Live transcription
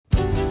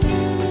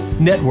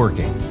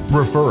networking,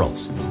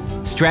 referrals,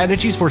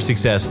 strategies for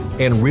success,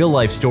 and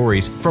real-life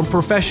stories from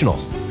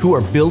professionals who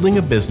are building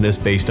a business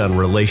based on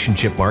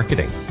relationship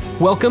marketing.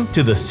 Welcome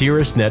to the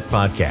Caerusnet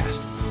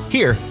podcast.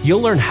 Here,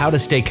 you'll learn how to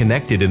stay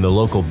connected in the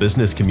local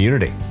business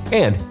community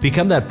and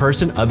become that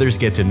person others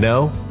get to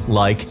know,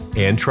 like,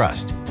 and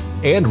trust,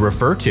 and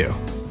refer to.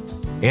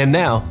 And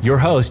now, your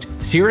host,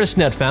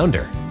 Caerusnet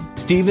founder,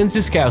 Steven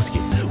Ziskowski.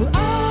 Well,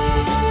 I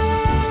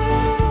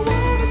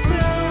wanna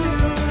tell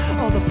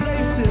you all the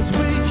places we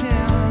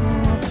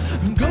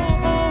can go.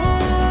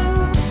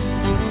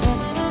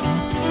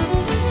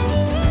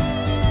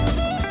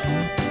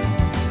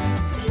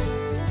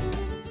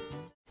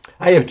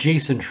 I have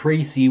Jason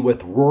Tracey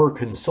with Roar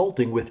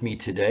Consulting with me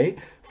today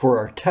for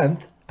our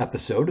 10th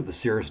episode of the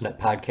Caerusnet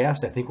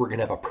podcast. I think we're going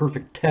to have a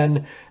perfect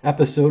 10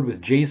 episode with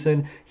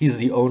Jason. He's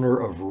the owner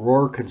of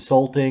Roar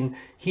Consulting.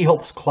 He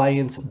helps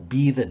clients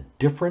be the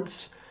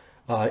difference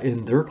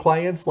in their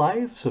clients'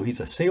 lives. So he's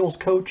a sales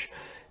coach,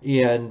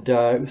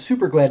 and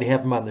super glad to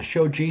have him on the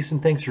show. Jason,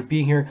 thanks for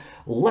being here.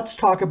 Let's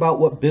talk about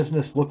what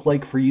business looked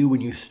like for you when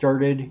you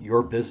started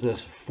your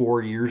business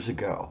 4 years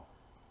ago.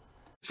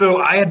 So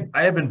I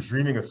had been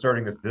dreaming of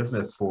starting this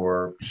business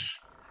for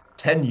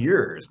 10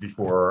 years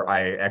before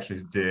I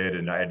actually did,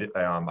 and I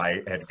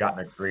had gotten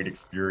a great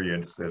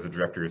experience as a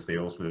director of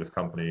sales for this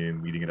company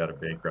and leading it out of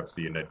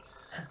bankruptcy, and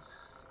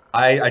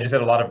I just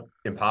had a lot of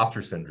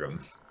imposter syndrome.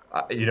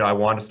 I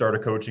wanted to start a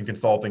coaching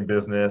consulting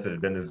business. It had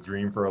been this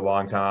dream for a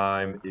long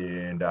time,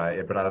 and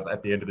but I was,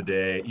 at the end of the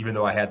day, even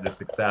though I had this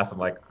success, I'm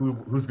like,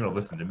 who's going to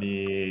listen to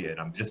me? And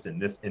I'm just in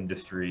this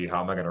industry.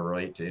 How am I going to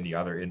relate to any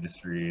other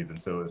industries? And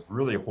so it's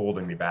really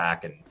holding me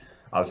back, and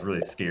I was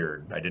really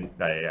scared.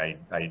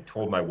 I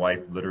told my wife,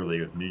 literally,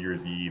 it was New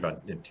Year's Eve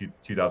in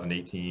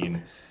 2018.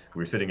 We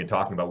were sitting and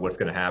talking about what's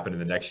going to happen in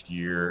the next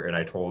year, and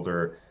I told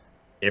her,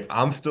 if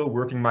I'm still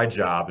working my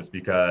job, it's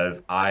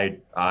because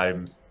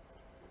I'm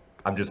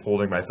just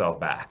holding myself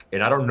back,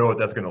 and I don't know what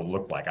that's going to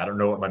look like. I don't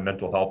know what my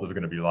mental health is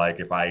going to be like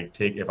if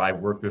I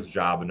work this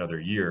job another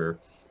year,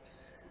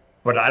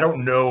 but I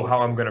don't know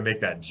how I'm going to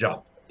make that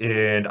jump.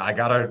 And I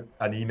got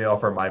an email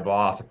from my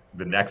boss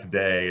the next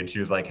day, and she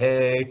was like,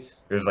 hey,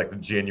 it was like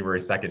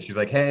January 2nd. She's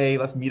like, hey,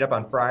 let's meet up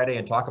on Friday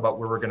and talk about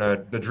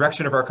the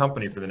direction of our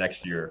company for the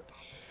next year.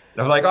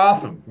 And I was like,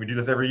 awesome. We do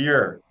this every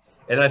year.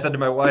 And then I said to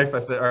my wife, I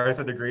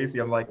said to Gracie,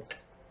 I'm like,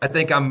 I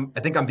think I'm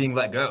being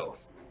let go.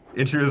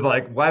 And she was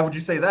like, why would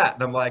you say that?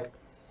 And I'm like,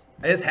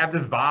 I just have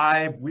this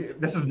vibe.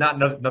 This is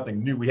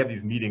nothing new. We have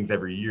these meetings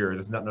every year.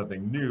 This is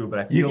nothing new, but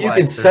I feel you like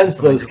can sense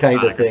those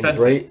kind of things,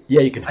 right? Yeah,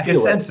 you can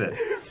feel it. I can sense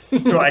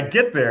it. So I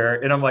get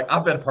there, and I'm like,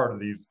 I've been part of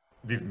these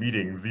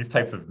meetings, these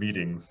types of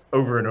meetings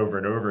over and over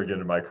and over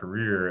again in my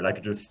career, and I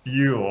could just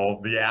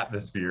feel the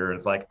atmosphere.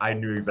 It's like I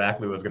knew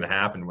exactly what was going to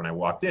happen when I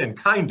walked in.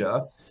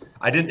 Kinda.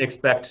 I didn't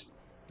expect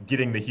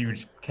getting the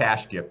huge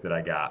cash gift that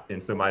I got,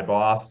 and so my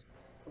boss,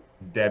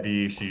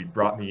 Debbie, she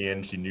brought me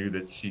in. She knew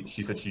that she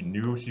said she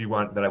knew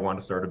that I wanted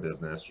to start a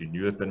business. She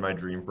knew it's been my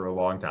dream for a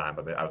long time,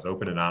 but I was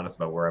open and honest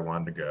about where I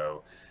wanted to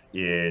go.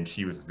 And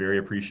she was very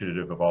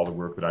appreciative of all the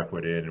work that I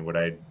put in and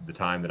the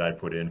time that I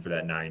put in for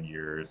that 9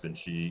 years. And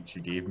she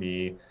gave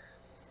me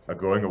a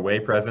going away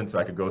present so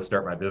I could go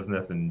start my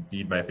business and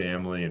feed my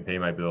family and pay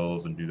my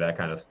bills and do that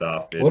kind of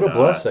stuff. And, what a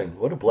blessing.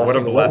 What a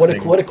blessing.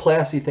 What a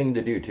classy thing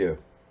to do too.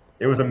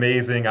 It was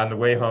amazing. On the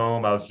way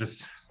home, I was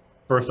just,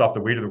 first off,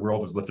 the weight of the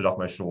world was lifted off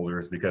my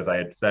shoulders because I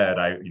had said,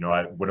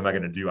 what am I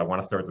going to do? I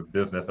want to start this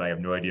business, but I have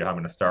no idea how I'm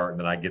going to start. And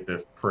then I get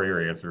this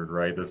prayer answered,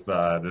 right?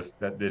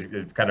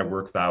 It kind of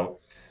works out.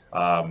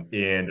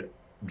 And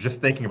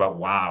just thinking about,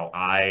 wow,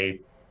 I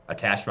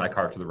attached my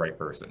car to the right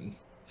person.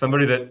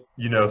 Somebody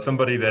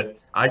that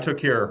I took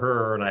care of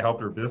her and I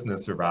helped her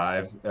business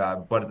survive.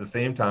 But at the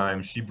same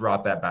time, she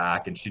brought that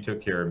back and she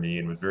took care of me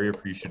and was very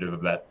appreciative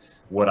of that,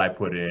 what I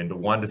put in, but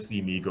wanted to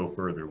see me go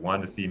further,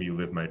 wanted to see me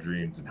live my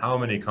dreams. And how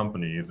many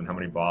companies and how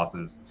many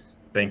bosses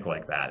think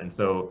like that? And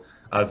so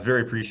I was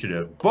very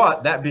appreciative.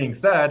 But that being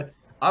said,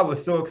 I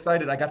was so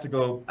excited. I get to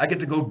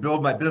go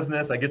build my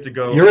business. I get to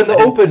go. You're in the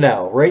open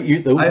now, right?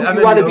 You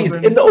want to be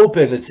in the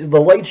open. It's the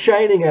light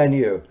shining on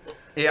you.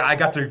 Yeah, I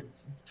got to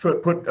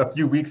put a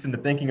few weeks into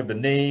thinking of the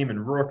name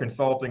and Roar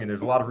Consulting, and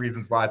there's a lot of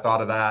reasons why I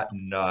thought of that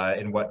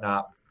and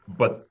whatnot.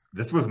 But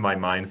this was my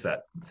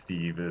mindset,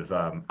 Steve, is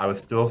I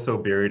was still so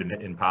buried in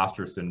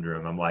imposter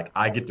syndrome. I'm like,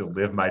 I get to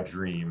live my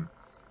dream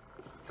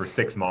for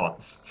 6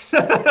 months.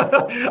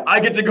 I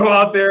get to go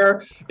out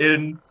there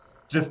and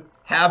just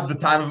have the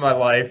time of my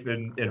life,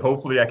 and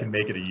hopefully I can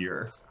make it a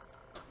year.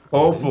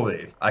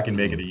 Hopefully I can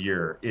make it a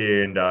year.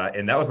 And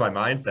that was my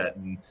mindset.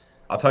 And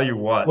I'll tell you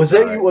what. Was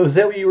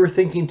that what you were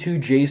thinking too,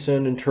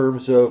 Jason, in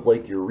terms of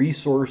like your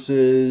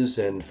resources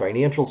and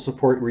financial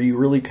support? Were you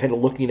really kind of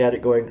looking at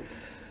it going,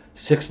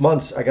 6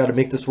 months, I got to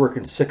make this work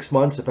in 6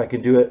 months. If I can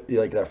do it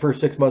like that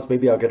first 6 months,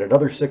 maybe I'll get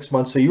another 6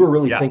 months. So you were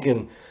really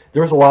thinking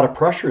there was a lot of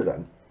pressure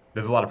then.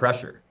 There's a lot of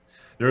pressure.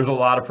 There's a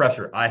lot of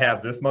pressure. I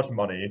have this much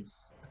money.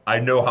 I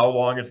know how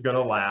long it's going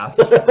to last.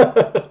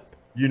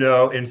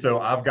 And so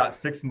I've got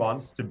 6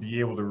 months to be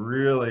able to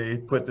really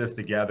put this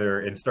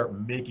together and start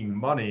making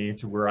money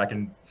to where I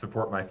can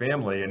support my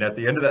family. And at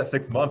the end of that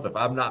 6 months, if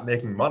I'm not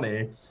making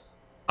money,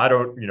 I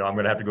don't, I'm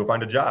going to have to go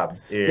find a job.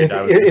 And If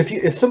I was just,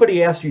 if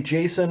somebody asked you,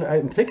 Jason,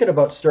 I'm thinking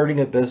about starting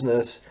a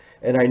business,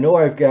 and I know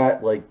I've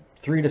got like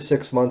 3 to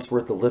 6 months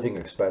worth of living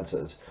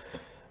expenses.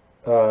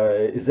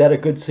 Is that a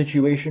good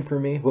situation for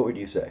me? What would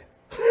you say?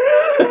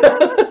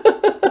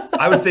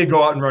 I would say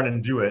go out and run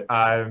and do it.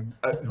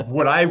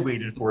 What I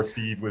waited for,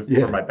 Steve, was for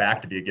Yeah. my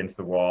back to be against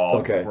the wall,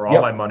 Okay. for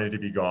all my Yep. money to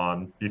be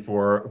gone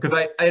before, because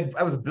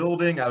I was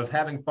building, I was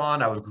having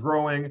fun, I was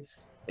growing,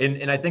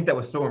 and I think that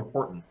was so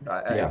important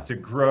Yeah. to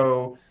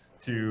grow,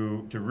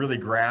 to really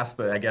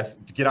grasp, I guess,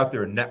 to get out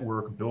there and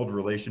network, build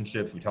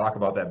relationships. We talk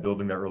about that,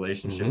 building that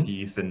relationship Hmm.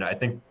 piece, and I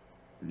think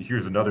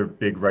here's another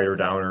big writer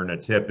downer and a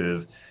tip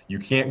is you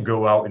can't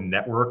go out and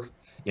network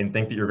and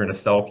think that you're going to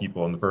sell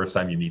people in the first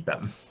time you meet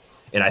them.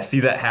 And I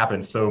see that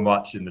happen so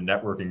much in the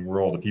networking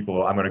world of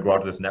people. I'm going to go out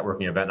to this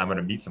networking event and I'm going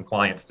to meet some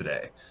clients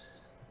today.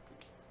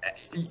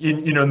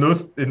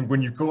 And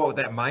when you go out with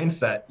that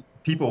mindset,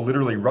 people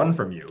literally run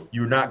from you.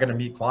 You're not going to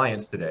meet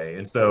clients today.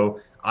 And so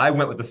I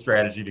went with the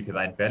strategy because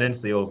I'd been in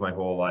sales my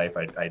whole life.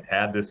 I'd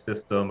had this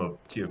system of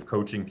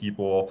coaching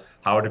people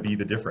how to be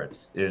the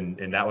difference.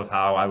 And that was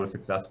how I was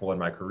successful in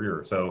my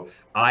career. So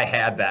I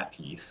had that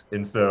piece.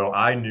 And so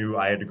I knew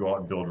I had to go out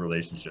and build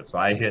relationships. So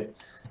I hit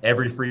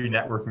every free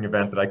networking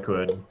event that I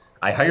could.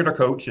 I hired a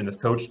coach, and this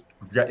coach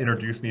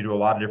introduced me to a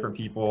lot of different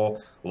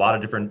people, a lot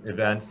of different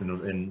events and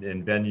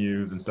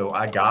venues. And so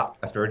I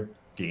started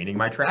gaining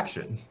my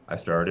traction. I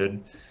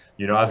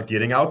was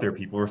getting out there.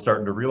 People were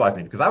starting to realize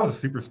me because I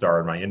was a superstar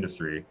in my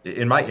industry.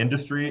 In my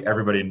industry,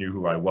 everybody knew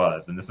who I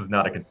was. And this is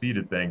not a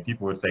conceited thing.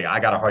 People would say, I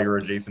got to hire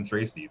a Jason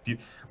Tracey.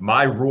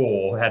 My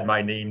role had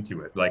my name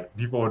to it. Like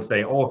people would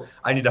say, oh,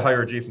 I need to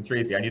hire a Jason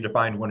Tracey. I need to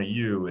find one of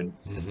you. And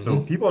so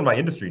Hmm. people in my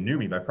industry knew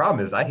me. My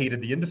problem is I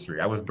hated the industry.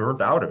 I was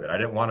burnt out of it. I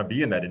didn't want to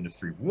be in that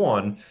industry.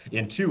 One,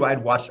 and two,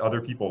 I'd watched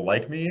other people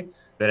like me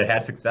that had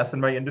had success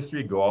in my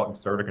industry go out and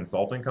start a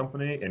consulting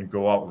company and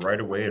go out right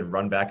away and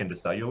run back into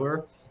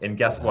cellular. And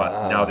guess what?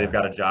 Now they've Ah.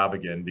 got a job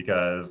again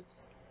because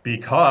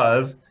they've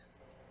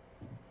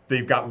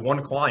got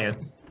one client,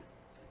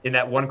 and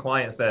that one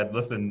client said,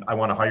 listen, I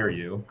want to hire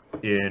you.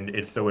 And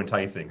it's so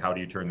enticing. How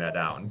do you turn that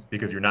down?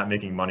 Because you're not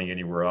making money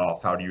anywhere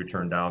else. How do you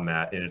turn down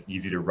that? And it's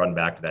easy to run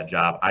back to that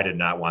job. I did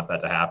not want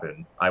that to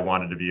happen. I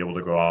wanted to be able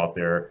to go out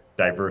there,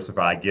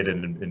 diversify, get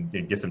in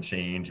and get some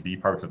change, be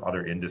parts of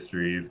other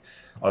industries,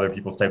 other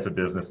people's types of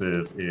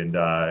businesses, and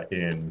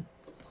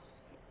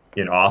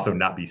also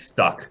not be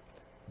stuck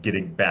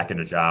getting back in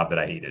a job that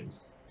I hated.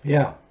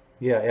 Yeah.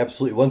 Yeah,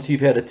 absolutely. Once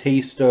you've had a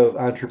taste of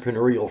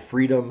entrepreneurial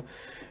freedom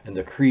and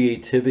the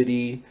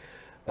creativity,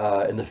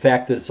 and the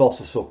fact that it's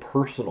also so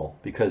personal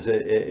because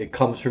it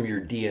comes from your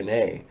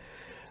DNA.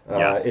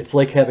 Yes, It's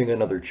like having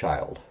another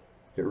child.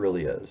 It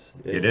really is.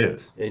 it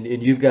is. And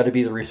you've got to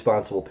be the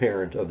responsible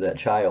parent of that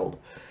child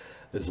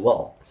as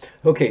well.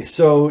 Okay,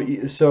 so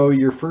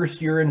your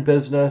first year in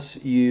business,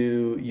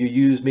 you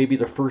use maybe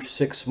the first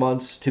 6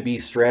 months to be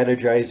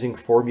strategizing,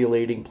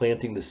 formulating,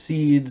 planting the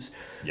seeds.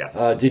 Yes.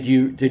 Did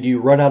you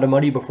run out of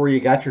money before you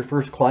got your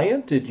first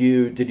client? Did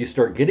you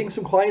start getting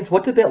some clients?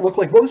 What did that look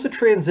like? What was the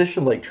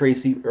transition like,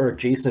 Tracy or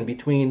Jason,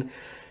 between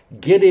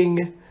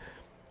getting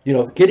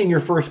getting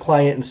your first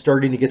client and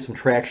starting to get some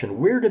traction?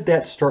 Where did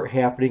that start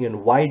happening,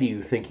 and why do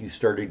you think you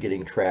started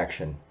getting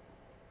traction?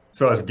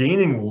 So I was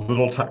gaining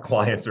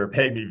clients that were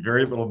paying me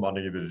very little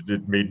money that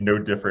it made no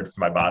difference to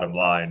my bottom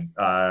line.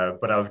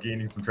 But I was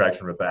gaining some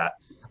traction with that.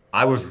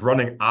 I was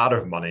running out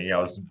of money. I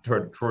was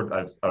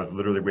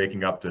literally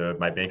waking up to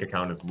my bank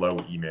account as low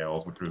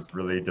emails, which was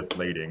really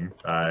deflating.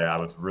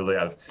 I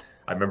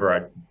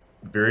remember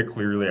very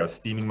clearly, I was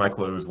steaming my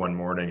clothes one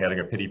morning, having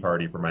a pity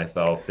party for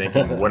myself,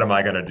 thinking, what am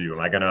I going to do?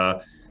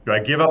 Do I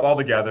give up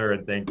altogether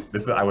and think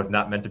I was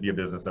not meant to be a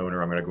business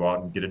owner? I'm going to go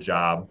out and get a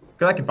job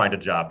because I can find a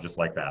job just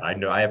like that. I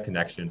know I have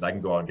connections. I can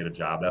go out and get a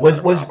job. That's not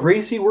a Was problem.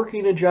 Gracie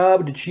working a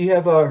job? Did she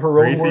have her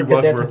own Gracie work at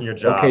was that working time?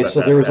 a Okay, job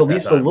so there was at at that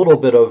least a time. little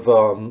bit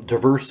of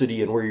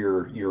diversity in where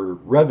your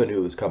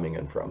revenue is coming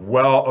in from.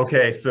 Well,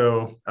 okay,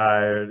 so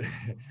I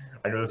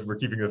know we're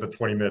keeping this at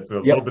 20 minutes, so a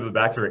little Yep. bit of the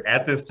backstory.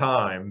 At this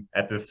time,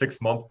 at this 6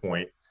 month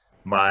point,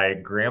 my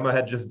grandma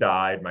had just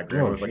died. My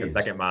grandma Oh, was like a geez.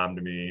 second mom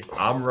to me.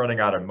 I'm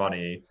running out of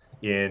money.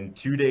 In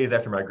 2 days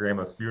after my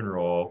grandma's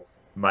funeral,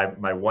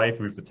 my wife,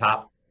 who's the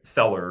top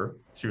seller,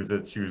 she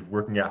was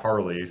working at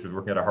Harley. She was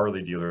working at a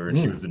Harley dealer, and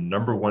she Mm. was the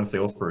number one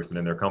salesperson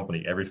in their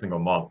company every single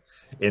month.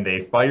 And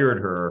they fired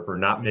her for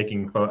not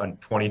making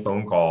 20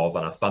 phone calls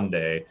on a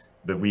Sunday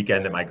the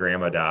weekend that my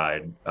grandma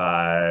died.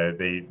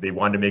 They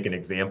wanted to make an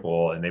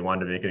example, and they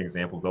wanted to make an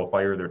example. They'll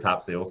fire their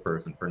top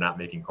salesperson for not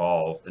making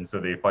calls, and so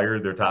they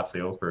fired their top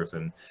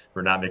salesperson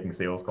for not making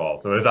sales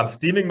calls. So as I'm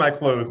steaming my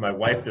clothes, my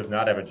wife does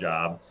not have a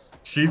job.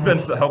 She's been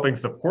helping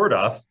support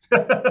us.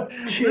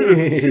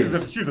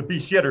 Jeez. She was a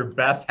beast. She had her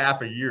best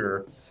half a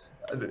year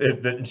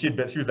She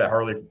was at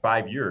Harley for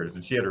 5 years,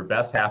 and she had her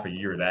best half a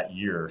year that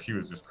year. She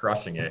was just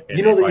crushing it. And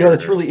You know they that you know fired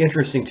that's her. really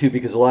interesting too,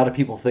 because a lot of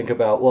people think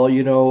about, well,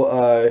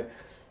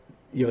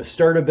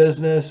 start a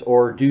business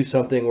or do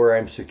something where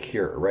I'm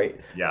secure, right?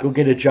 Go Yes,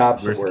 get a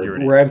job where's somewhere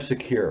security? where I'm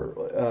secure.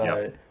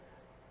 Yep.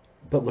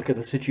 But look at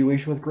the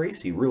situation with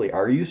Gracie. Really,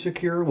 are you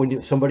secure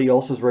when somebody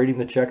else is writing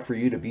the check for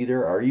you to be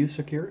there? Are you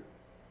secure?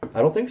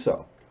 I don't think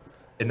so.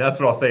 And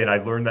that's what I'll say. And I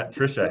learned that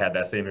Trisha had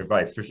that same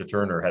advice. Trisha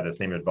Turner had the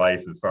same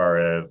advice as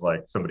far as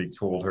like somebody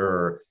told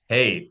her,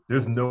 "Hey,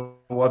 there's no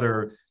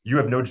other. You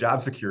have no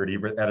job security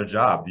at a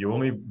job.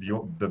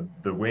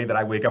 The way that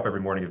I wake up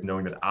every morning is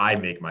knowing that I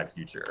make my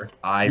future.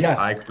 Yeah.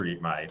 I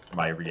create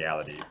my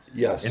reality." And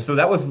Yes. so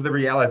that was the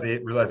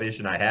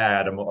realization I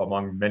had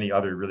among many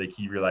other really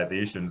key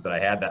realizations that I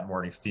had that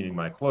morning steaming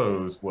my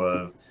clothes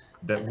was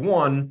that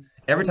one,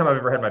 every time I've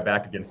ever had my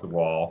back against the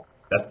wall,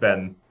 that's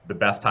been the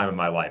best time of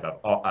my life.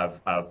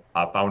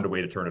 I've found a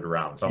way to turn it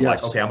around. So I'm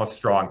like, Yes. okay, I'm a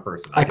strong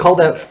person. I I can call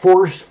do that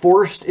this.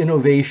 forced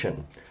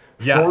innovation,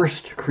 Yes.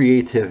 forced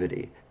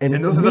creativity. And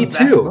And those are the me best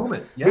too.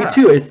 moments. Me Yeah.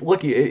 too.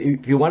 Look,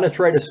 if you want to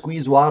try to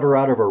squeeze water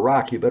out of a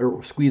rock, you better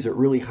squeeze it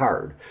really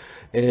hard.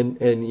 And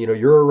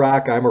you're a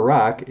rock, I'm a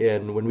rock,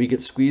 and when we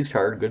get squeezed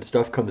hard, good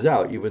stuff comes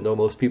out, even though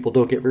most people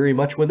don't get very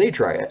much when they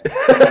try it.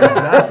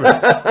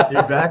 Exactly.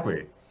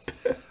 Exactly.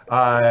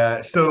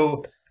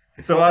 So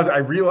as I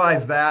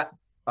realized that,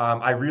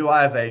 I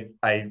realized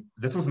I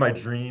this was my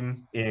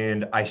dream,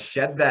 and I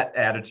shed that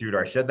attitude,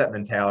 or I shed that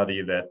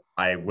mentality that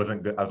I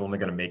wasn't good. I was only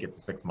going to make it for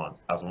 6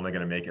 months. I was only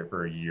going to make it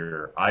for a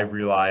year. I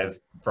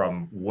realized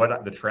from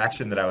what the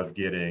traction that I was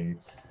getting,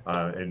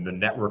 and the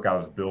network I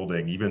was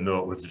building, even though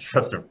it was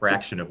just a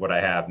fraction of what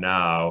I have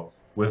now,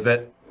 was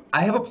that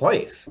I have a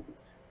place.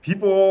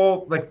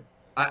 People like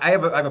I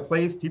have a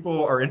place.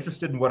 People are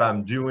interested in what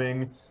I'm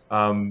doing.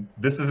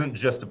 This isn't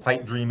just a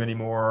pipe dream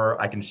anymore.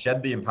 I can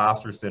shed the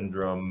imposter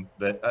syndrome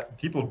that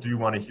people do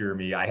want to hear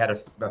me. I had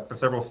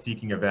several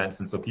speaking events,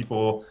 and so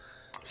people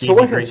So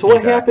gave me great so what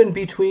feedback. happened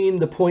between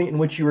the point in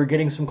which you were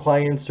getting some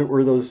clients that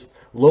were those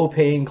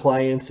low-paying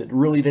clients that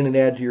really didn't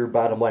add to your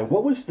bottom line?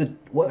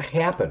 What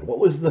happened? What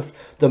was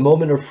the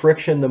moment of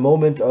friction, the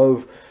moment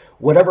of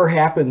whatever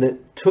happened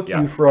that took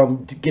you Yeah, from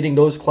getting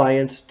those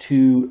clients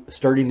to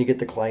starting to get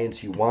the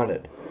clients you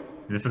wanted?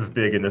 this is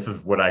big, and this is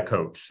what I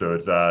coach. So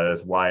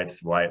that's why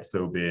it's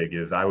so big.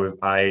 Is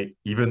I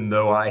even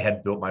though I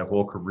had built my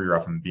whole career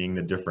off of being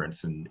the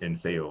difference in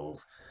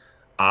sales,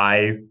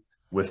 I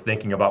was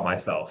thinking about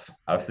myself.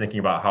 I was thinking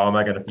about how am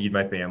I going to feed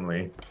my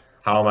family?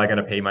 How am I going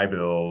to pay my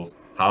bills?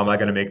 How am I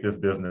going to make this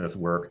business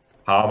work?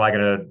 How am I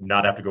going to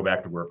not have to go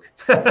back to work?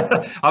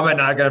 How am I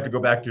not going to have to go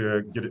back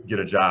to get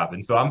a job?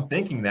 And so I'm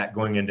thinking that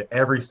going into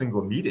every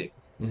single meeting.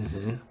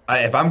 Hmm.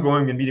 If I'm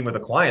going and meeting with a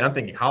client, I'm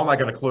thinking, how am I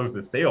going to close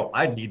this sale?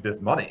 I need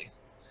this money.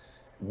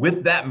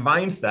 With that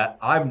mindset,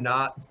 I'm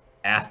not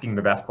asking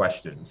the best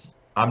questions.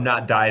 I'm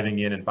not diving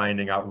in and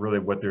finding out really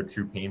what their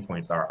true pain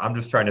points are. I'm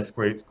just trying to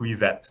squeeze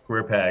that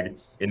square peg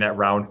in that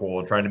round hole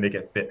and trying to make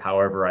it fit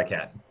however I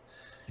can.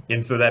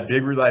 And so that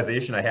big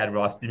realization I had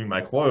while steaming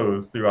my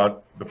clothes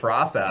throughout the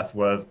process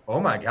was, oh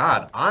my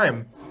God,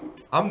 I'm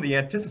the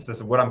antithesis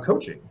of what I'm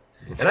coaching.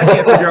 And I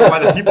can't figure out why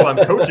the people I'm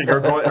coaching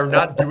are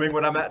not doing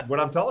what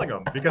I'm telling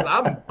them, because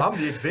I'm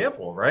the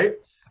example, right?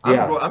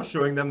 Yeah. I'm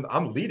showing them,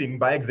 I'm leading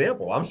by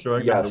example. I'm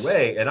showing them the Yes.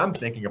 way, and I'm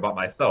thinking about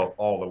myself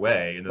all the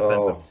way, in the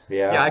sense of, Oh,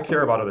 yeah, yeah. I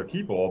care about other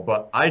people,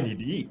 but I need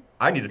to eat.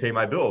 I need to pay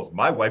my bills.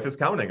 My wife is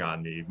counting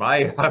on me.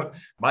 My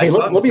my Hey,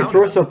 let son's me counting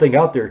throw on me. something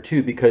out there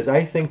too, because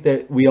I think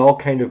that we all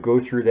kind of go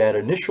through that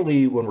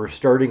initially when we're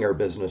starting our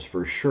business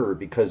for sure,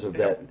 because of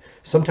Yep. that.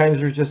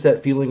 Sometimes there's just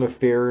that feeling of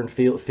fear and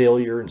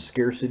failure and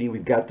scarcity.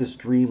 We've got this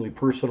dream, we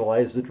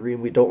personalize the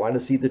dream, we don't want to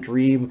see the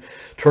dream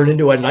turn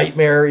into a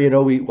nightmare,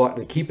 we want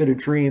to keep it a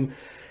dream.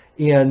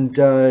 And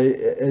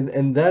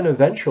then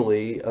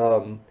eventually,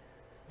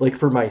 like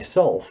for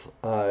myself,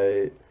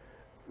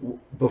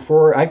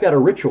 before I've got a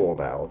ritual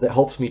now that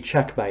helps me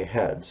check my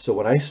head. So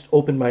when I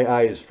open my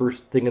eyes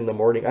first thing in the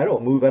morning, I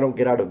don't move, I don't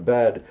get out of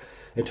bed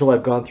until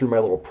I've gone through my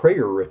little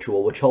prayer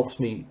ritual, which helps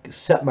me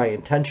set my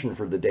intention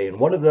for the day. And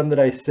one of them that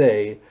I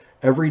say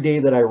every day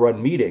that I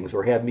run meetings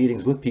or have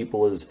meetings with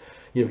people is,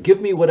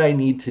 give me what I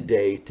need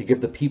today to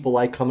give the people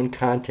I come in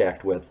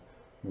contact with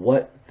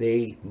what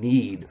they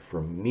need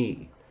from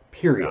me,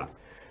 period. Yes.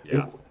 If,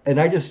 Yes.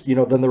 and I just,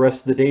 then the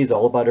rest of the day is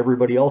all about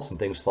everybody else and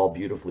things fall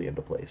beautifully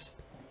into place.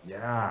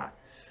 Yeah.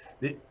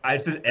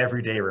 It's an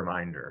everyday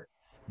reminder,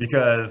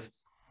 because,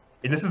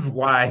 and this is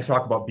why I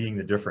talk about being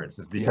the difference,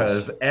 is Yes.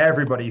 because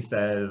everybody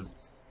says,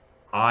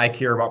 I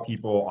care about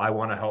people. I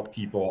want to help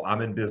people. I'm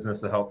in business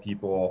to help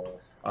people.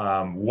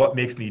 What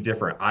makes me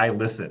different? I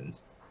listen.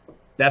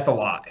 That's a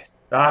lie.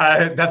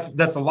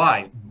 That's a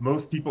lie.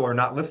 Most people are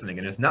not listening,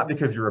 and it's not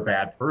because you're a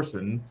bad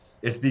person.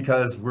 It's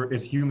because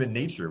it's human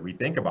nature. We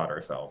think about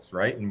ourselves,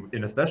 right?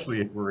 And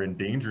especially if we're in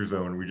danger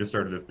zone, we just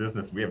started this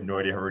business, we have no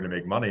idea how we're going to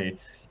make money.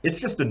 It's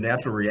just a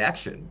natural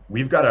reaction.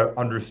 We've got to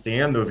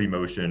understand those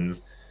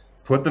emotions,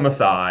 put them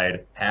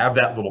aside, have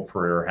that little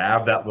prayer,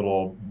 have that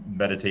little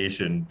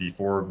meditation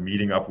before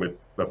meeting up with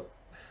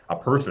a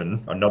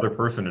person, another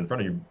person in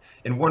front of you,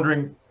 and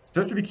wondering,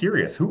 start to be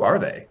curious, who are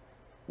they?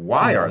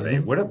 Why are they?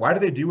 Why do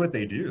they do what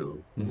they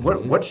do?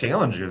 What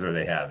challenges are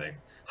they having?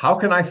 How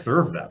can I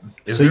serve them?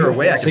 Is there a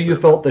way I So can you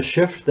serve them? felt the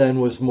shift then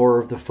was more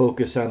of the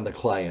focus on the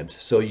client.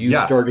 So you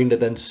Yes. starting to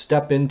then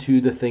step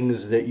into the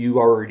things that you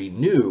already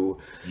knew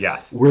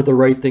Yes. were the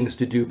right things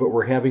to do, but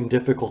were having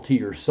difficulty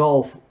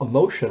yourself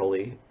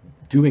emotionally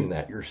doing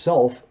that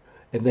yourself,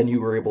 and then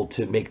you were able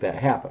to make that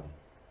happen.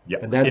 Yeah,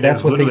 And and it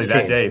that's was when literally things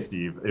that changed. day,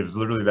 Steve. It was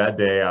literally that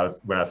day.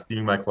 When I was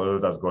steaming my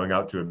clothes, I was going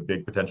out to a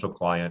big potential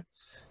client,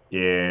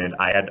 and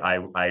I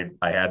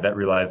had that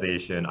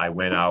realization. I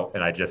went out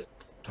and I just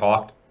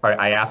talked.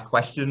 I asked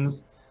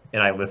questions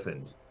and I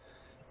listened.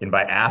 And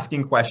by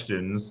asking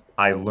questions,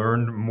 I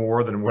learned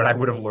more than what I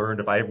would have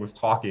learned if I was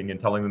talking and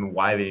telling them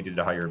why they needed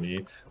to hire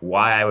me,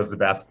 why I was the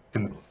best,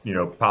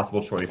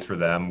 possible choice for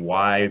them,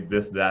 why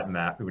this, that, and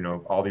that,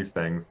 all these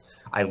things.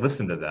 I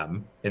listened to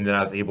them, and then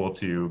I was able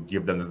to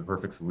give them the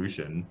perfect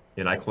solution,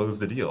 and I closed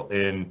the deal.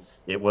 And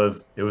it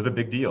was a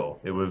big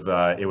deal. It was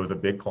a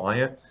big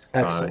client,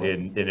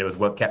 Excellent. and it was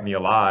what kept me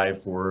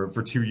alive for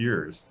 2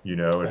 years. For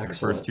the first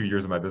Excellent. 2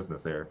 years of my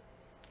business there.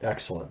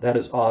 Excellent. That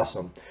is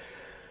awesome.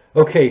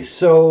 Okay,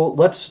 so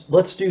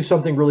let's do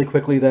something really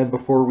quickly then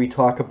before we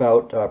talk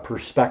about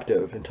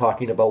perspective and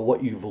talking about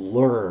what you've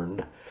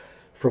learned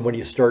from when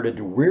you started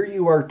to where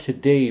you are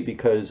today,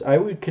 because I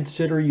would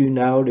consider you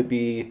now to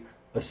be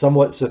a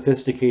somewhat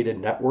sophisticated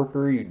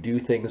networker. You do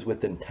things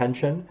with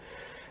intention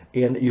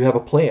and you have a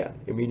plan.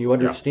 I mean, you Yeah.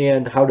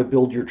 understand how to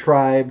build your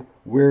tribe,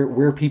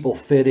 where people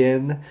fit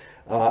in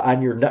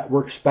on your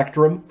network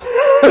spectrum,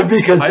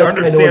 because I that's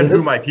kind of what understand it who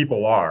is. my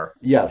people are.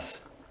 Yes,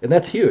 and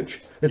that's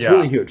huge. It's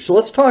really Yeah. huge. So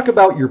let's talk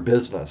about your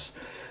business.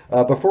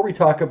 Before we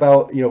talk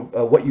about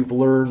what you've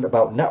learned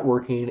about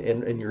networking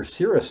and your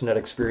Caerusnet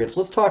experience,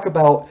 let's talk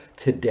about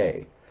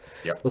today.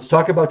 Yep. Let's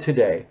talk about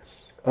today.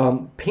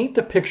 Paint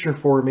the picture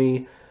for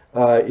me,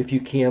 if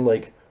you can,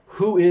 like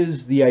who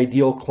is the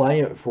ideal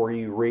client for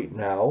you right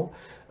now?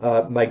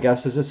 My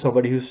guess is it's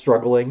somebody who's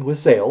struggling with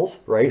sales,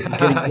 right? And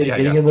Yeah.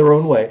 getting Yeah. in their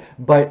own way.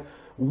 But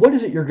what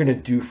is it you're going to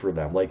do for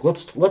them? Like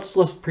let's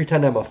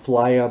pretend I'm a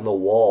fly on the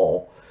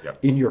wall Yep.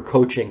 in your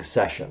coaching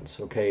sessions.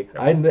 Okay,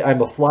 Yep.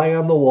 I'm a fly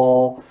on the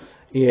wall,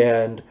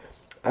 and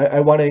I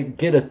want to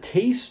get a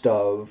taste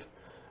of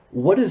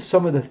what is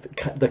some of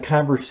the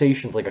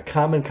conversations, like a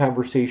common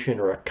conversation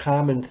or a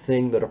common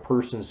thing that a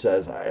person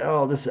says,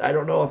 oh, this, I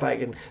don't know if I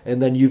can,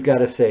 and then you've got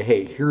to say,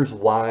 hey, here's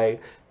why,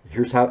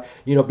 here's how,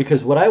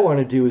 because what I want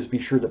to do is be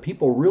sure that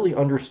people really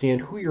understand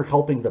who you're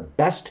helping the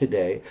best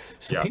today.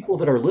 So Yeah. people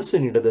that are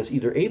listening to this,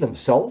 either A,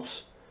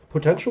 themselves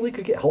potentially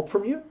could get help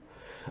from you,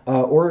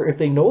 or if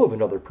they know of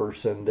another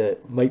person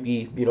that might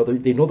be,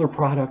 they know their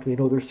product, they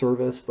know their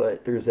service,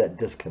 but there's that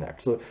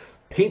disconnect. So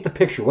paint the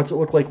picture. What's it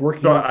look like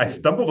working So with I you?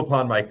 stumbled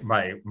upon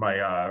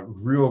my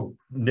real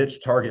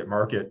niche target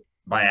market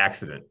by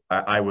accident.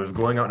 I was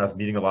going out and I was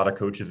meeting a lot of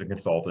coaches and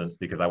consultants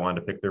because I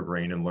wanted to pick their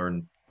brain and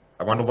learn.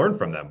 I wanted to learn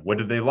from them. What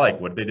did they like?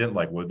 What they didn't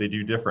like? What would they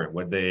do different?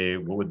 What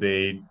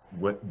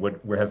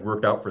has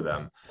worked out for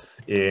them?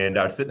 And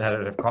I would sit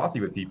and have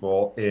coffee with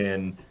people,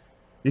 and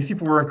these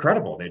people were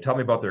incredible. They tell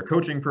me about their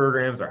coaching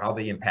programs or how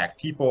they impact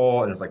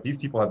people, and it's like these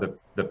people have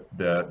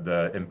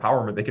the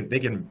empowerment. They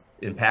can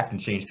impact and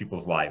change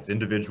people's lives,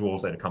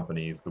 individuals and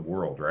companies, the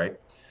world, right?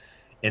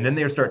 And then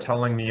they start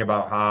telling me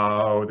about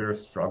how they're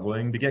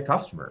struggling to get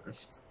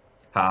customers,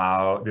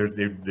 how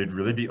they'd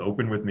really be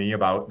open with me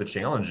about the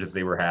challenges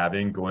they were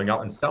having going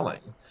out and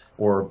selling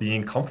or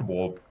being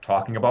comfortable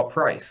talking about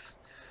price.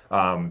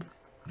 Um,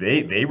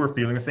 they were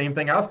feeling the same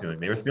thing I was feeling.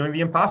 They were feeling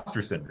the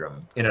imposter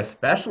syndrome. And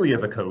especially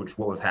as a coach,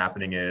 what was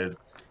happening is,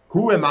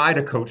 who am I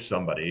to coach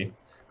somebody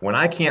when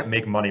I can't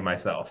make money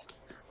myself?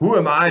 Who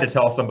am I to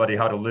tell somebody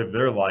how to live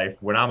their life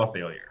when I'm a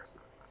failure?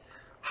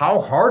 How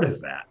hard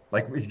is that?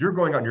 Like, if you're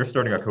going out and you're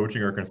starting a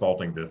coaching or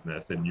consulting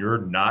business and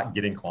you're not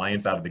getting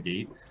clients out of the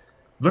gate,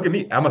 look at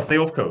me. I'm a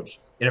sales coach.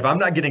 And if I'm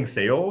not getting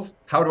sales,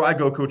 how do I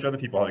go coach other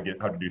people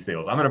how to do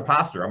sales? I'm an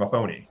imposter. I'm a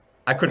phony.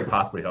 I couldn't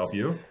possibly help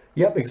you.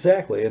 Yep,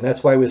 exactly. And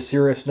that's why with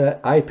Caerusnet,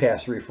 I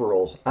pass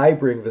referrals, I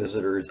bring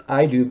visitors,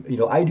 I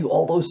do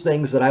all those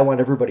things that I want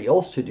everybody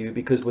else to do,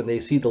 because when they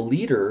see the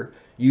leader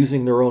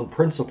using their own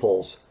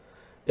principles,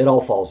 it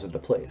all falls into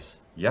place.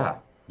 Yeah.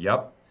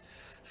 Yep.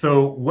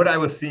 So what I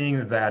was seeing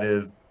is that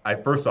is, I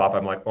first off,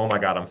 I'm like, oh my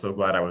God, I'm so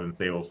glad I was in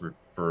sales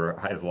for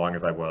as long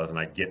as I was, and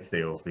I get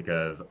sales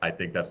because I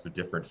think that's the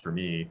difference for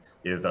me,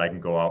 is that I can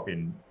go out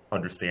and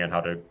understand how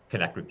to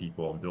connect with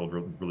people and build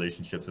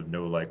relationships of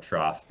know, like,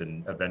 trust,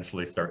 and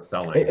eventually start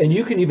selling. And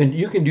you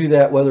can do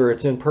that whether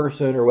it's in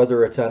person or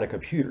whether it's on a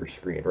computer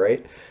screen,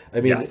 right? I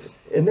mean, Yes.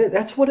 and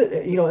that's what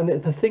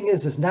and the thing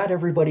is not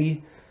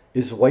everybody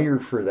is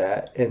wired for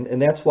that.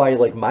 And that's why,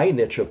 like, my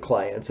niche of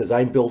clients is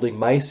I'm building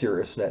my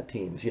Caerusnet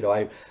teams.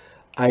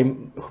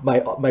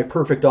 My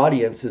perfect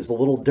audience is a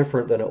little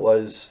different than it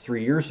was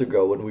 3 years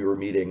ago when we were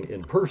meeting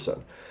in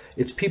person.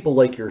 It's people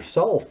like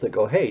yourself that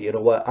go, hey, you know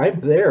what? I'm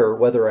there,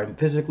 whether I'm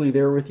physically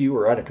there with you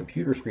or on a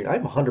computer screen.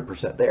 I'm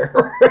 100%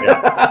 there.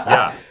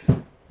 Yeah. Yeah.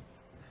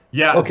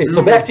 Yeah, Okay, so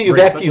Zoom back is to you,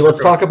 great, back to you. especially Let's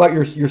for talk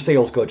coaching. about your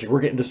sales coaching.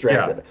 We're getting Yeah,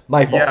 distracted.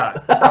 My fault.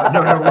 yeah.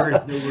 No, no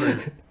worries, no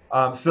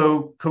worries.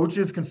 So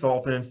coaches,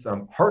 consultants,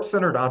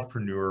 heart-centered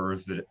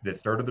entrepreneurs that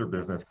started their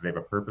business because they have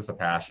a purpose, a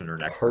passion, or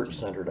an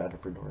expertise. Heart-centered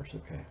entrepreneurs.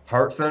 Okay.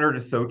 Heart-centered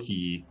is so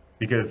key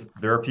because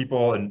there are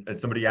people, and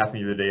somebody asked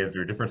me the other day, is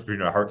there a difference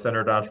between a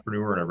heart-centered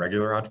entrepreneur and a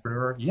regular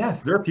entrepreneur?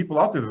 Yes, there are people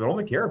out there that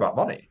only care about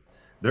money.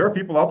 There are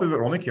people out there that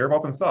only care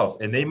about themselves,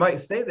 and they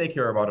might say they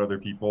care about other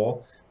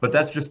people, but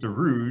that's just a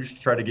rouge to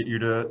try to get you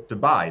to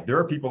buy. There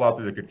are people out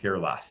there that could care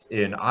less,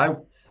 and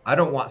I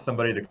don't want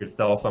somebody that could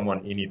sell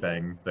someone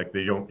anything, like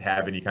they don't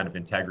have any kind of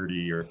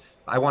integrity, or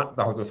I want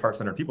those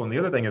heart-centered people. And the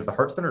other thing is the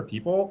heart-centered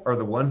people are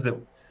the ones that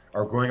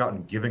are going out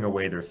and giving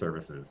away their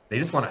services. They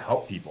just want to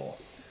help people.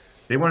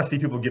 They want to see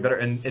people get better.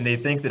 And they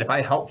think that if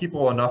I help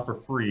people enough for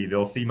free,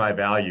 they'll see my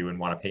value and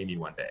want to pay me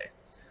one day.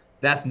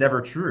 That's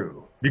never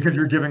true because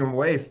you're giving them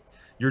away.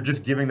 You're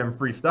just giving them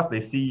free stuff.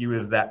 They see you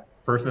as that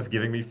person that's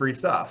giving me free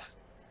stuff.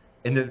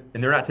 And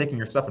they're not taking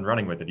your stuff and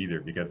running with it either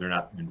because they're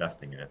not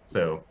investing in it.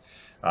 So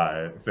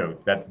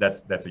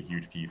that's a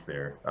huge piece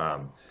there.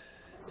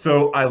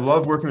 So I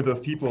love working with those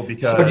people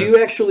because So do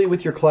you actually,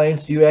 with your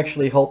clients, do you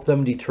actually help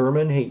them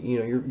determine, hey,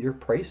 your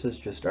prices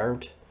just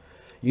aren't,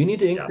 you need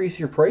to increase yes,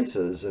 your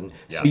prices, and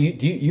so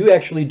yes, you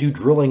actually do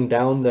drilling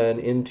down then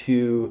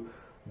into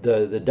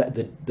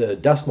the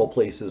decimal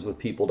places with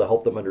people to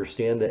help them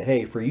understand that,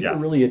 hey, for you to yes.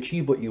 really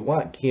achieve what you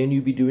want, can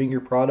you be doing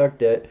your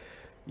product at,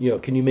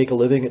 can you make a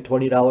living at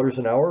 $20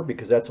 an hour?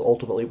 Because that's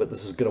ultimately what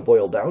this is going to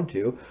boil down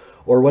to.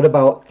 Or what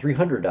about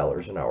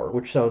 $300 an hour?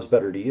 Which sounds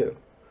better to you?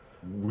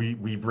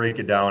 We break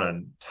it down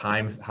on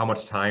times, how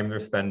much time they're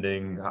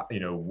spending,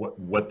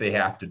 what they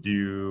have to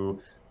do.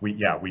 We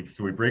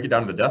break it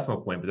down to the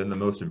decimal point, but then the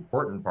most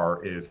important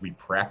part is we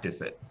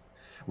practice it.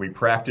 We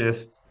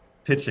practice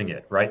pitching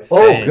it, right? Oh,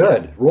 Saying it.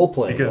 good. Role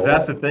playing, Because all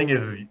that's that. the thing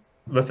is,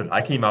 listen,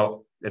 I came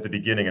out at the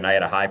beginning and I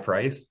had a high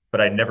price, but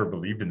I never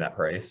believed in that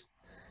price.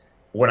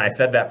 When I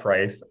said that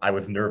price, I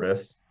was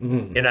nervous,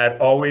 Mm. and I'd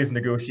always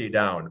negotiate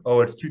down.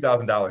 Oh, it's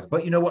 $2,000,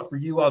 but you know what? For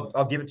you,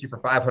 I'll give it to you for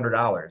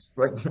 $500.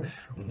 Like, Mhm.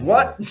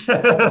 what?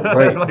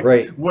 Right, Like,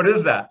 right. what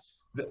is that?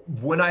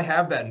 When I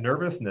have that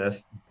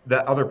nervousness,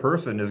 that other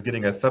person is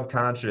getting a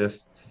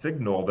subconscious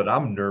signal that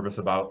I'm nervous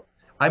about.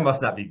 I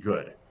must not be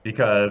good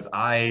because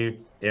I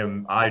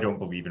don't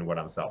believe in what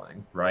I'm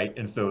selling, right?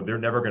 And so they're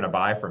never going to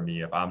buy from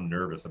me if I'm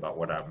nervous about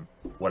what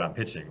I'm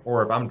pitching,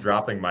 or if I'm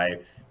dropping my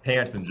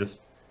pants and just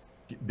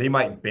they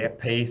might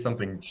pay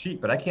something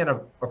cheap, but I can't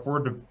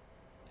afford to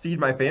feed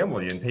my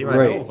family and pay my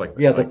Right. bills like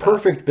Yeah, the like that.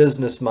 perfect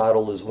business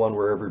model is one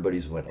where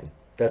everybody's winning.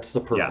 That's the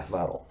perfect Yes,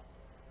 model.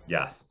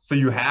 yes. So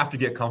you have to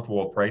get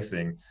comfortable with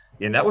pricing,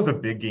 and that was a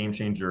big game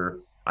changer.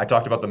 I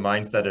talked about the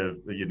mindset of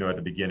at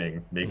the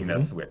beginning, making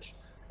that Hmm. switch,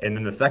 and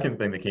then the second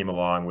thing that came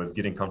along was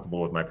getting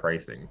comfortable with my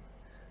pricing.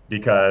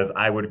 Because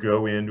I would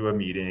go into a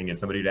meeting and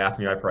somebody would ask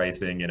me my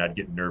pricing and I'd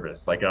get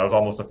nervous. Like I was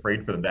almost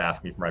afraid for them to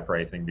ask me for my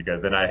pricing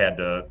because then I had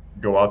to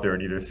go out there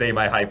and either say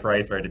my high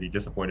price or I had to be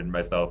disappointed in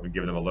myself and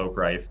give them a low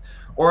price,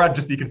 or I'd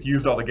just be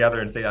confused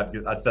altogether and say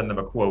I'd send them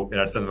a quote and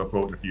I'd send them a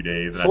quote in a few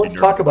days and So I'd be let's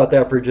talk nervous about about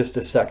it. that for just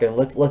a second.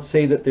 Let's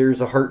say that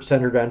there's a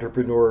heart-centered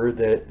entrepreneur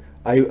that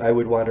I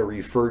would want to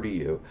refer to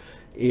you.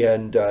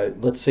 And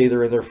let's say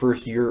they're in their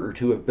first year or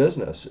two of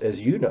business. As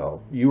you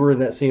know, you were in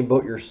that same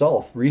boat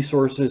yourself.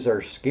 Resources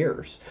are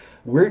scarce.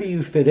 Where do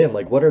you fit in?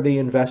 Like, what are they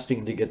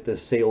investing to get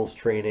this sales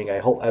training?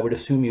 I would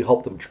assume you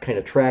help them kind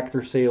of track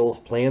their sales,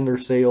 plan their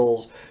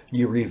sales.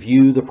 You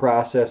review the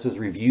processes,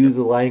 review Yep.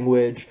 the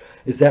language.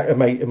 Is that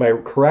am I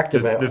correct?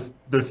 Am There's I, there's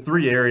there's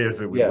three areas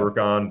that we yeah. work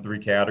on, three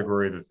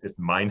categories. It's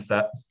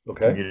mindset,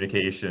 Okay.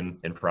 communication,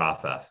 and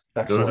process.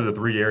 Those are Excellent. the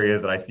three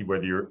areas that I see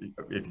whether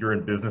if you're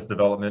in business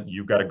development,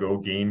 you've got to go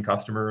gain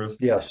customers,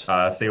 Yes.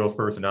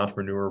 salesperson,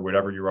 entrepreneur,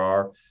 whatever you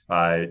are.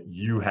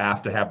 You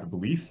have to have the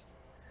belief.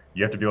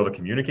 You have to be able to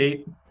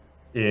communicate,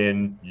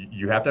 and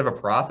you have to have a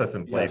process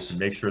in place to Yes.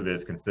 make sure that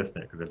it's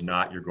consistent. Because if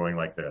not, you're going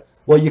like this.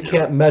 Well, you You know,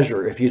 can't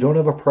measure. If you don't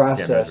have a you can't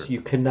process, measure.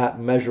 you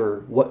cannot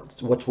measure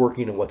what's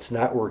working and what's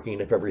not working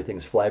if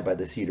everything's fly by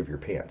the seat of your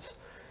pants.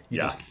 You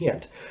just Yes.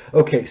 can't.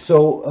 Okay,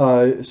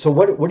 so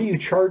what do you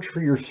charge for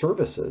your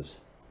services?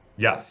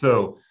 Yeah,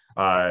 so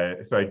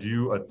I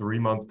do a 3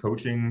 month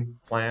coaching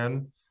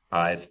plan.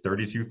 It's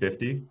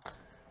 3250.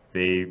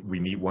 We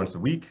meet once a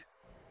week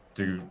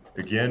to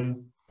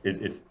again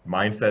it's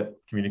mindset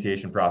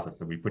communication process.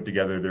 So we put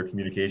together their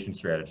communication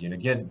strategy. And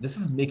again, this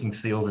is making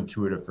sales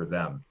intuitive for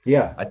them.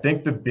 Yeah. I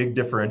think the big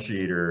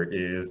differentiator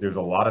is there's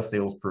a lot of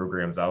sales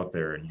programs out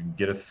there and you can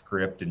get a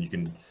script and you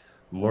can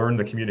learn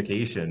the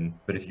communication,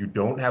 but if you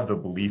don't have the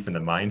belief and the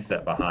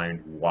mindset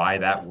behind why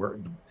that works,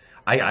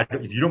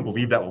 if you don't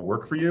believe that will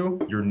work for you,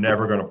 you're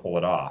never going to pull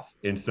it off.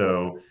 And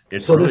so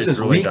it's So this really is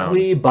drilling down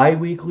weekly,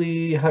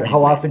 bi-weekly. How weekly,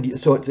 often do you?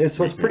 So it's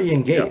weekly. pretty Yep.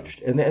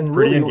 engaged, and Pretty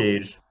really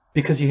engaged.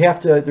 because you have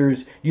to.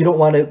 You don't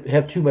want to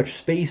have too much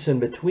space in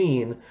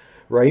between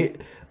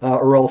right?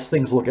 Or else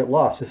things will get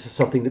lost. This is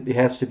something that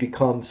has to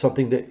become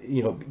something that,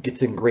 you know,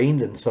 gets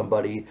ingrained in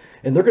somebody,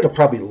 and they're going to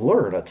probably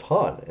learn a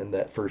ton in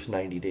that first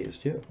 90 days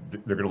too.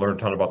 They're going to learn a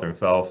ton about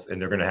themselves,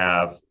 and they're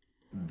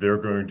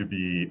going to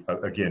be,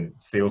 again,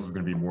 sales is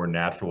going to be more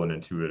natural and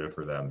intuitive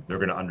for them. They're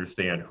going to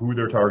understand who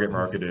their target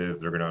market is.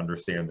 They're going to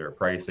understand their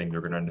pricing. They're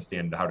going to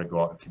understand how to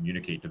go out and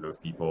communicate to those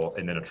people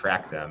and then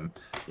attract them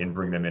and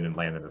bring them in and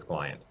land them as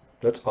clients.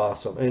 That's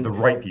awesome. And The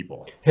right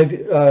people. have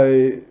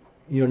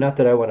you know, not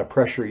that I want to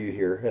pressure you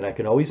here, and I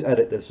can always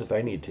edit this if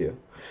I need to,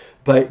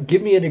 but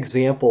give me an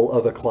example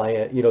of a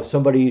client, you know,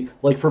 somebody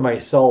like for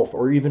myself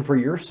or even for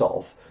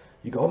yourself.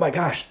 You go, oh my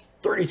gosh,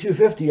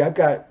 3250, I've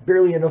got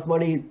barely enough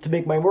money to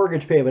make my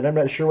mortgage payment. I'm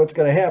not sure what's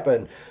going to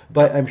happen.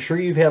 But I'm sure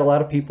you've had a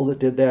lot of people that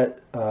did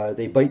that.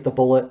 They bite the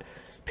bullet.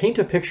 Paint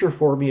a picture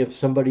for me of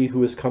somebody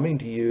who is coming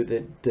to you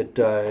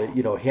that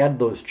you know, had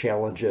those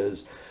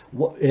challenges,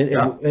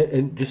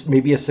 and just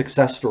maybe a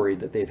success story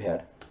that they've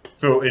had.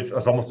 So it's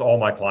almost all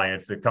my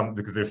clients that come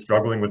because they're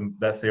struggling with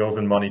that sales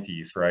and money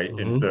piece, right?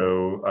 Mm-hmm. And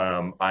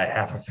so I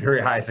have a very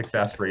high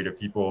success rate of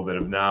people that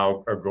have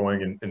now are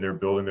going and they're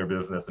building their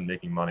business and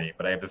making money.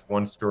 But I have this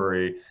one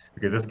story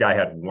because this guy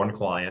had one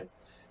client.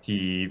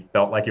 He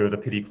felt like it was a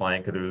pity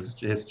client because it was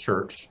his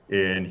church,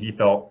 and he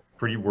felt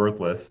pretty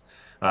worthless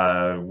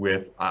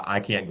I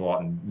can't go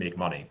out and make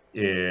money.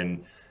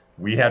 And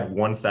we had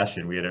one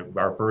session. We had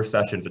our first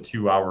session is a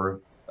two-hour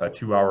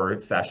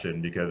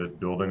session because it's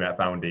building that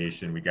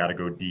foundation. We got to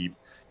go deep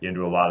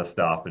into a lot of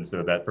stuff. And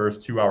so that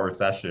first 2-hour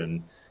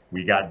session,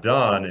 we got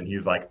done and he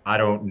was like, I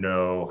don't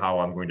know how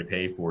I'm going to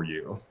pay for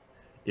you.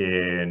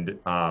 And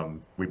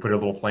we put a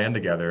little plan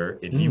together,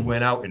 and he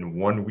went out in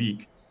 1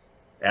 week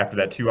after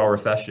that 2-hour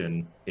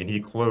session, and he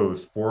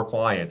closed 4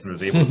 clients and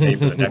was able to pay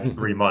for the next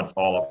 3 months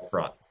all up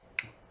front.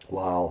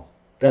 Wow.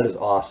 That is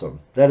awesome.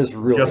 That is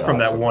really just from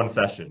awesome. that one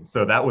session.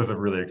 So that was a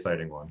really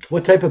exciting one.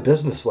 What type of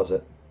business was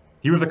it?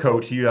 He was a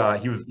coach. He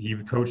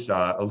coached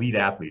elite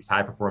athletes,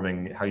 high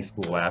performing high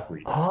school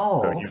athletes.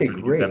 Oh, so he okay,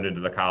 was great. Get them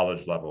into the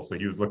college level. So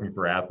he was looking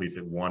for athletes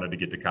that wanted to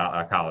get to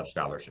a college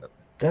scholarship.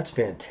 That's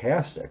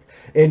fantastic.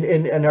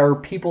 And are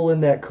people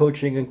in that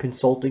coaching and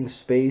consulting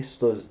space?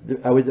 Those,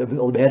 I would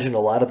imagine a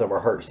lot of them are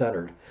heart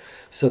centered.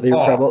 So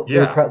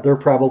they're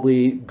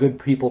probably good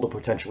people to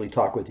potentially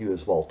talk with you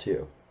as well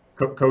too.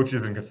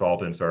 Coaches and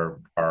consultants are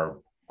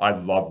I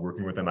love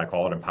working with them. I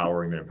call it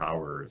empowering the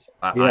empowerers.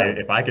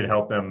 If I can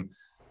help them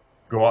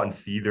go out and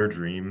see their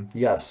dream.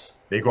 Yes.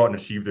 They go out and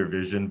achieve their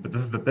vision. But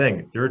this is the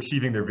thing. They're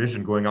achieving their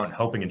vision, going out and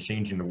helping and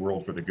changing the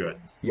world for the good.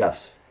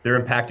 Yes. They're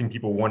impacting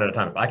people one at a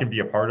time. If I can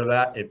be a part of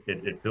that,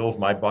 it fills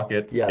my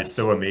bucket. Yes. It's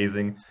so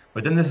amazing.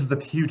 But then this is the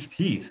huge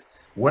piece.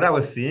 What I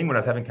was seeing when I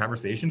was having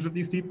conversations with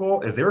these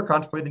people is they were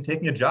contemplating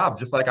taking a job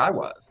just like I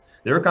was.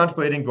 They were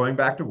contemplating going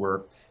back to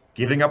work,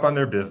 giving up on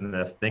their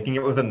business, thinking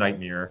it was a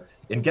nightmare.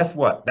 And guess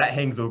what? That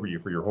hangs over you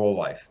for your whole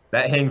life.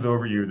 That hangs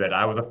over you that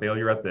I was a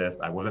failure at this.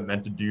 I wasn't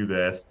meant to do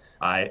this.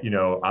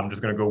 I'm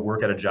just going to go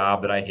work at a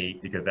job that I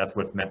hate because that's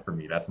what's meant for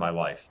me. That's my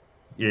life.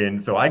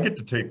 And so I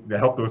get to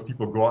help those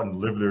people go out and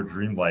live their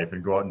dream life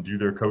and go out and do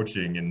their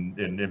coaching and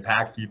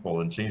impact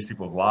people and change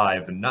people's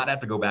lives and not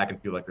have to go back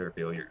and feel like they're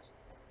failures.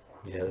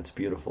 Yeah, that's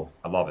beautiful.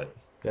 I love it.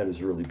 That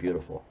is really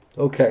beautiful.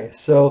 Okay,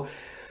 so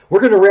we're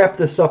going to wrap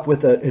this up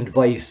with an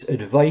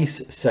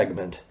advice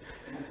segment.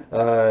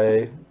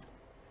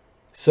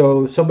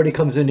 So somebody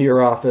comes into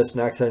your office,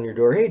 knocks on your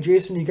door. Hey,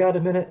 Jason, you got a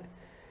minute?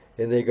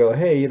 And they go,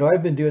 hey,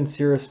 I've been doing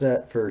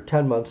Caerusnet for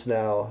 10 months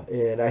now,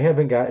 and I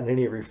haven't gotten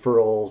any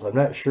referrals. I'm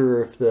not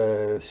sure if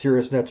the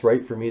Caerusnet's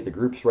right for me, the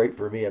group's right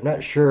for me. I'm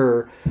not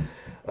sure.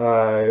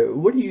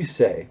 What do you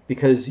say?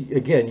 Because,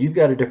 again, you've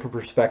got a different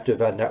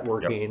perspective on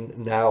networking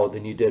now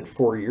than you did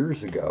 4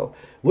 years ago.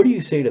 What do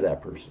you say to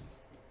that person?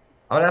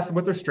 I would ask them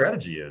what their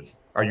strategy is.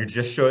 Are you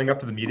just showing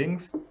up to the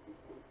meetings?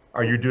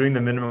 Are you doing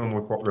the minimum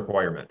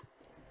requirement?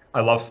 I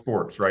love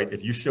sports, right?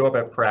 If you show up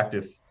at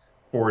practice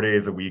 4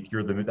 days a week,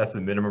 that's the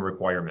minimum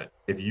requirement.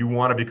 If you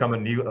want to become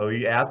an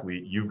elite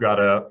athlete, you've got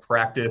to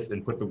practice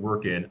and put the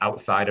work in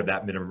outside of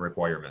that minimum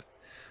requirement.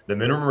 The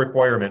minimum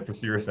requirement for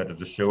Caerusnet is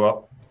to show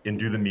up and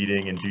do the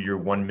meeting and do your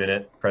 1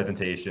 minute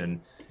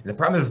presentation. And the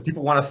problem is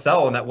people want to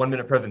sell in that 1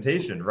 minute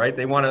presentation, right?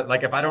 They want to,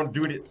 like, if I don't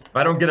do it, if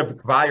I don't get a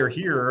buyer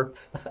here,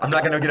 I'm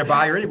not going to get a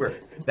buyer anywhere.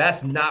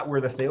 That's not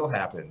where the sale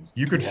happens.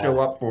 You could show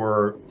up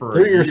for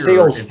they're your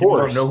sales force. People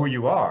don't know who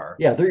you are.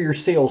 Yeah, they're your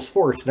sales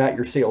force, not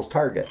your sales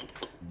target.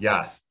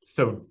 Yes.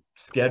 So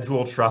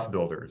schedule trust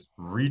builders.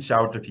 Reach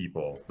out to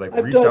people.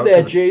 I've done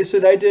that,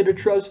 Jason. I did a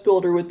trust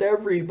builder with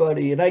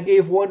everybody, and I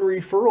gave one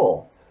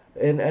referral.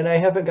 And I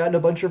haven't gotten a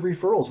bunch of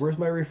referrals. Where's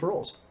my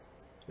referrals?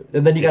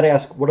 And then you got to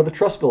ask, what are the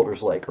trust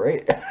builders like,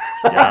 right?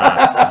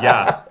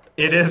 Yes.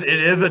 It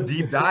is a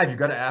deep dive. You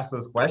got to ask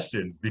those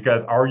questions,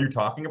 because are you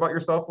talking about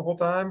yourself the whole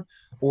time,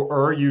 or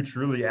are you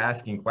truly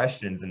asking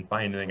questions and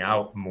finding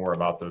out more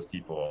about those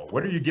people?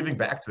 What are you giving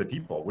back to the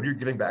people? What are you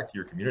giving back to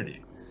your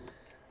community?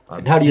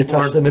 And how do you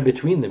touch them in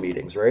between the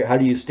meetings, right? How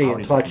do you stay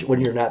in touch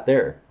when you're not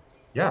there?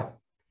 Yeah.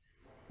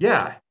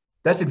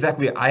 That's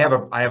exactly. I have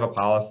a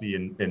policy,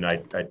 and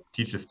I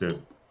teach this to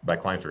my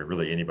clients or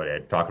really anybody, I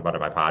talk about it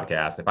in my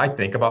podcast. If I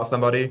think about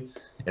somebody,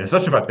 and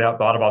especially if I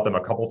thought about them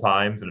a couple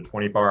times in a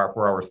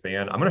 24-hour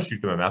span, I'm going to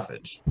shoot them a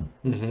message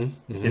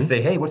and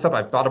say, hey, what's up?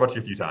 I've thought about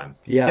you a few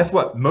times. Yeah. Guess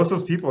what? Most of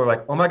those people are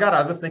like, oh my God,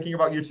 I was just thinking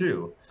about you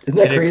too. Isn't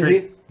that And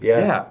crazy?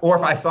 yeah. Or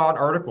if I saw an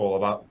article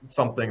about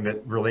something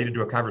that related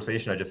to a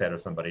conversation I just had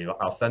with somebody,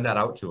 I'll send that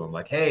out to them.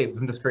 Like, hey,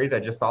 isn't this crazy? I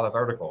just saw this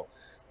article.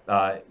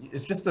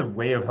 It's just a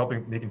way of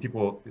making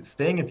people,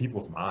 staying in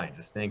people's minds,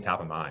 just staying top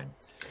of mind.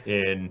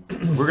 And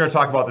we're going to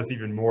talk about this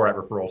even more at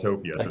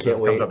Referraltopia. So this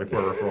comes up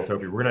before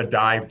Referraltopia. We're going to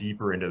dive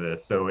deeper into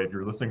this. So if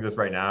you're listening to this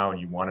right now and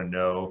you want to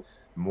know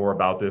more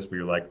about this, but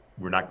you're like,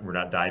 we're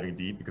not diving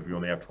deep because we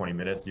only have 20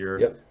 minutes here.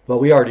 Yep. Well,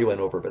 we already went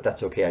over, but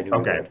that's okay. I knew.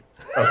 Okay.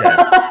 We would.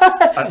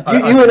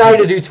 Okay. you and I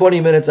to do 20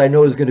 minutes, I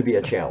know is going to be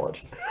a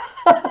challenge.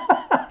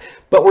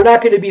 But we're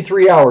not going to be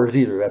 3 hours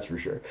either. That's for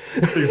sure.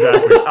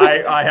 Exactly.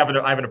 I have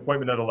an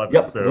appointment at 11.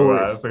 Yep, So no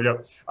worries.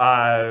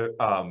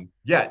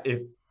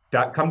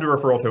 Come to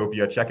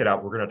Referraltopia, check it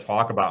out. We're going to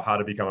talk about how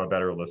to become a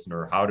better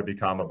listener, how to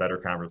become a better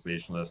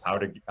conversationalist, how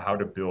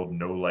to build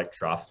know, like,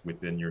 trust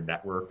within your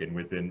network and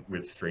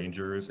with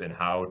strangers, and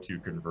how to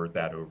convert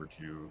that over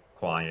to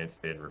clients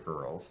and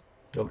referrals.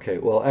 Okay,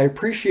 well, I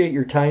appreciate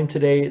your time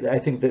today. I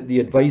think that the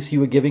advice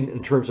you were giving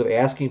in terms of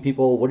asking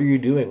people, what are you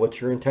doing?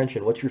 What's your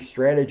intention? What's your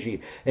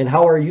strategy? And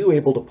how are you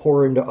able to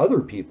pour into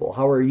other people?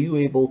 How are you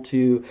able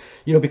to,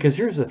 because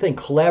here's the thing,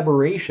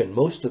 collaboration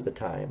most of the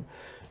time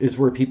is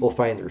where people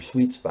find their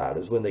sweet spot,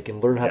 is when they can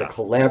learn how to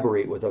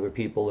collaborate with other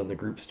people in the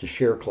groups to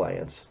share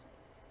clients.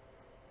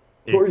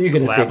 What were you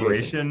going to say,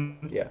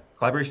 Jason?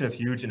 Collaboration is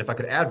huge. And if I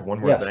could add one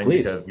more thing,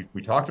 please. Because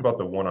we talked about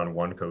the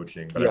one-on-one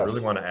coaching, but I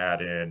really want to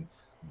add in,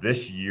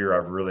 this year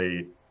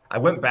I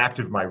went back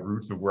to my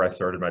roots of where I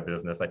started my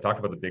business. I talked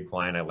about the big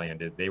client I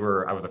landed.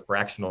 I was a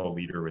fractional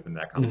leader within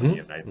that company,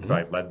 and so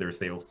I led their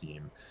sales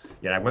team.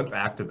 And I went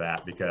back to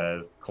that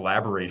because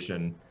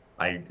collaboration,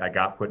 I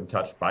got put in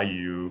touch by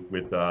you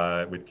with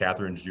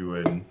Catherine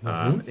Jewin.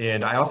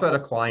 And I also had a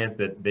client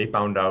that they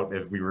found out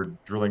as we were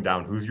drilling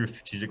down, who's your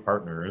strategic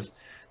partners?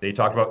 They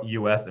talked about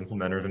EOS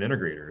implementers and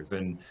integrators.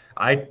 And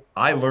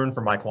I learned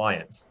from my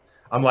clients.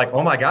 I'm like,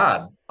 oh my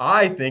God,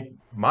 I think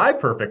my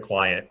perfect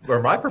client or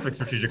my perfect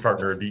strategic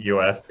partner would be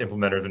EOS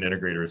implementers and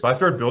integrators. So I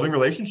started building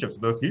relationships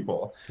with those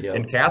people. Yep.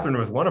 And Catherine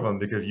was one of them,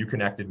 because you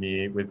connected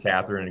me with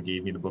Catherine and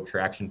gave me the book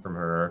Traction from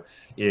her.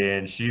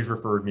 And she's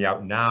referred me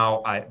out.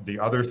 Now, the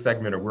other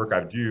segment of work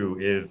I do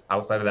is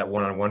outside of that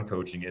one-on-one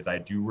coaching is I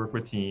do work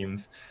with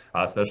teams,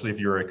 especially if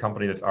you're a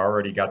company that's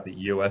already got the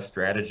EOS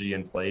strategy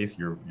in place,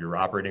 you're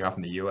operating off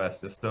in the EOS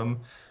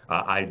system.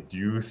 I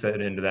do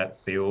set into that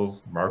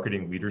sales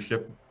marketing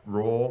leadership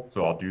role.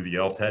 So I'll do the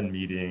L10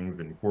 meetings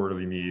and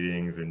quarterly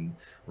meetings and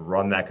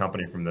run that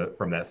company from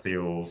that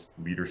sales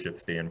leadership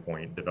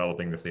standpoint,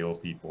 developing the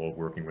salespeople,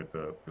 working with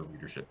the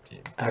leadership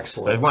team.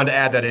 Excellent. So I just wanted to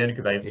add that in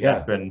because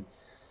that's been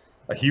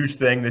a huge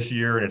thing this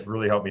year, and it's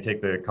really helped me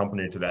take the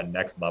company to that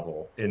next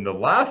level. And the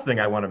last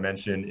thing I want to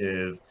mention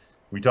is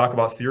we talk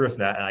about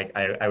Caerusnet,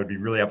 and I would be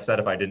really upset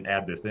if I didn't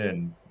add this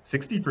in.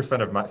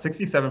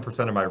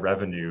 67% of my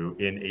revenue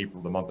in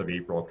April, the month of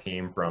April,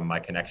 came from my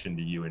connection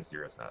to you and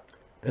Caerusnet.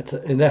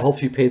 And that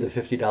helps you pay the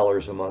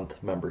 $50 a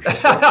month membership.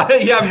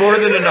 Yeah, more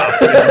than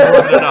enough. More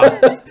than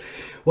enough.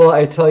 Well,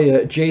 I tell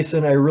you,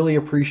 Jason, I really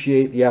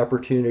appreciate the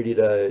opportunity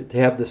to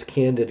have this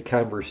candid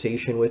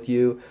conversation with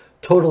you.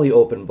 Totally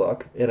open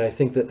book. And I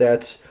think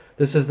this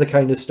is the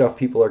kind of stuff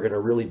people are going to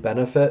really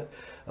benefit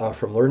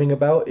from learning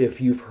about.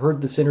 If you've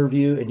heard this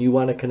interview and you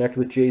want to connect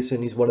with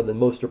Jason, he's one of the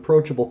most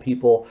approachable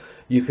people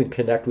you can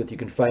connect with. You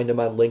can find him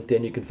on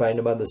LinkedIn. You can find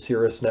him on the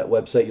Caerusnet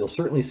website. You'll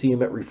certainly see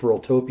him at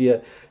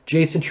Referraltopia.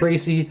 Jason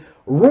Tracey,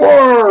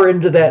 roar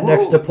into that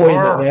next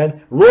appointment,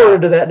 man. Roar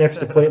into that next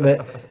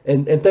appointment.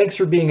 And thanks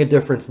for being a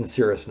difference in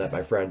Caerusnet,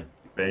 my friend.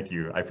 Thank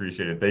you. I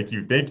appreciate it.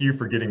 Thank you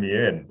for getting me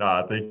in.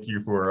 Thank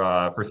you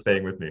for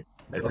staying with me.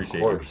 I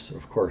appreciate it.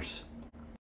 Of course.